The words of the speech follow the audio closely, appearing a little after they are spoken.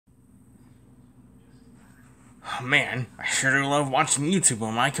Oh, man, I sure do love watching YouTube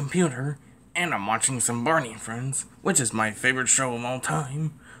on my computer. And I'm watching some Barney and Friends, which is my favorite show of all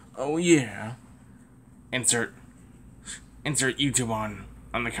time. Oh yeah. Insert YouTube on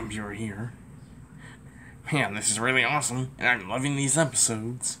the computer here. Man, this is really awesome, and I'm loving these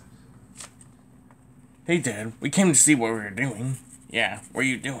episodes. Hey Dad, we came to see what we were doing. Yeah, what are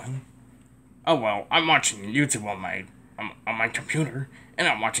you doing? Oh well, I'm watching YouTube on my computer, and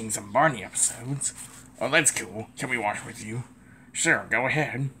I'm watching some Barney episodes. Oh, that's cool. Can we watch with you? Sure, go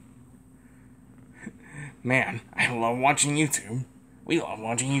ahead. Man, I love watching YouTube. We love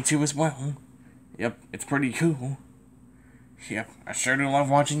watching YouTube as well. Yep, it's pretty cool. Yep, I sure do love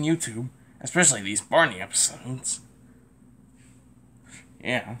watching YouTube, especially these Barney episodes.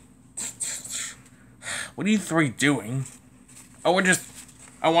 Yeah. What are you three doing? I'm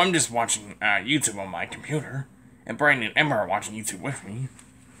just watching YouTube on my computer, and Brian and Emma are watching YouTube with me.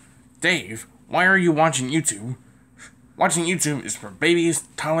 Dave, why are you watching YouTube? Watching YouTube is for babies,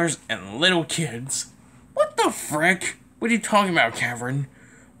 toddlers, and little kids. What the frick? What are you talking about, Cameron?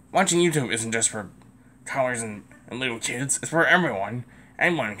 Watching YouTube isn't just for toddlers and little kids. It's for everyone.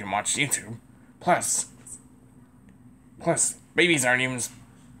 Anyone can watch YouTube. Plus, babies don't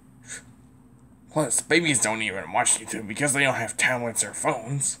even watch YouTube because they don't have tablets or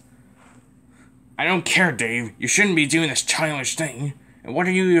phones. I don't care, Dave. You shouldn't be doing this childish thing. And what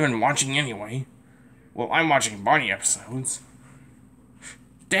are you even watching anyway? Well, I'm watching Barney episodes.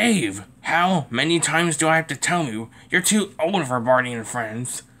 Dave, how many times do I have to tell you you're too old for Barney and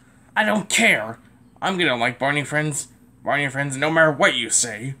Friends? I don't care. I'm gonna like Barney and Friends no matter what you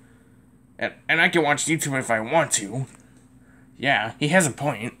say. And I can watch YouTube if I want to. Yeah, he has a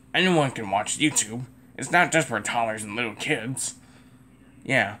point. Anyone can watch YouTube. It's not just for toddlers and little kids.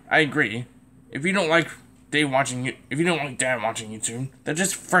 Yeah, I agree. If you don't like Dad watching YouTube, then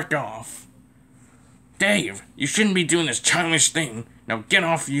just frick off. Dave, you shouldn't be doing this childish thing. Now get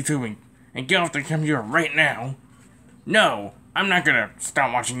off YouTube and get off the computer right now. No, I'm not gonna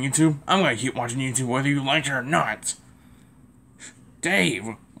stop watching YouTube. I'm gonna keep watching YouTube whether you like it or not.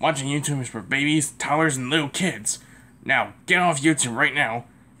 Dave, watching YouTube is for babies, toddlers, and little kids. Now get off YouTube right now.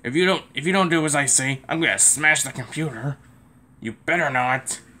 If you don't do as I say, I'm gonna smash the computer. You better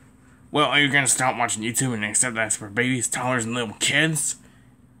not. Well, are you gonna stop watching YouTube and accept that it's for babies, toddlers, and little kids?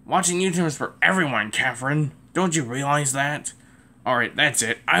 Watching YouTube is for everyone, Catherine. Don't you realize that? Alright, that's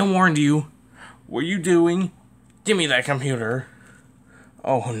it. I warned you. What are you doing? Give me that computer.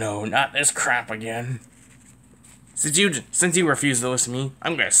 Oh no, not this crap again. Since you refuse to listen to me,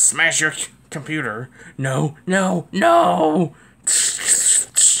 I'm gonna smash your computer. No, no, no!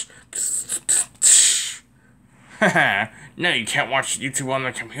 Haha, now you can't watch YouTube on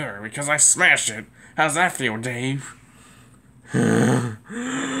the computer because I smashed it. How's that feel, Dave?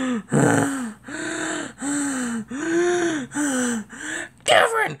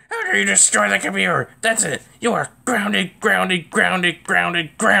 Catherine, how dare you destroy the computer? That's it. You are grounded, grounded, grounded,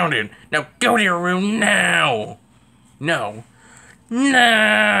 grounded, grounded. Now go to your room now. No.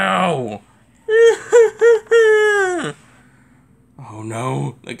 No. Oh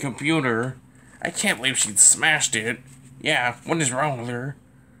no, the computer. I can't believe she'd smashed it. Yeah, what is wrong with her?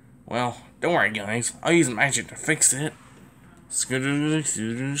 Well, don't worry guys, I'll use magic to fix it.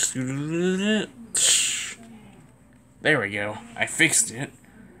 There we go, I fixed it.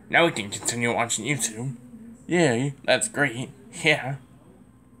 Now we can continue watching YouTube. Yay, that's great, yeah.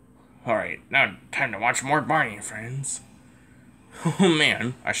 Alright, now time to watch more Barney and Friends. Oh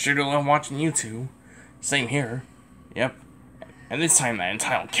man, I sure do love watching YouTube. Same here. Yep. And this time that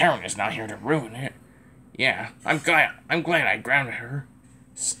entitled Karen is not here to ruin it. Yeah, I'm glad I grounded her.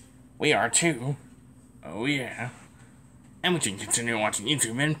 We are too. Oh yeah. And we can continue watching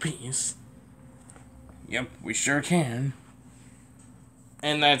YouTube in peace. Yep, we sure can.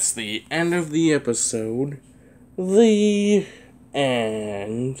 And that's the end of the episode. The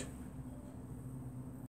end.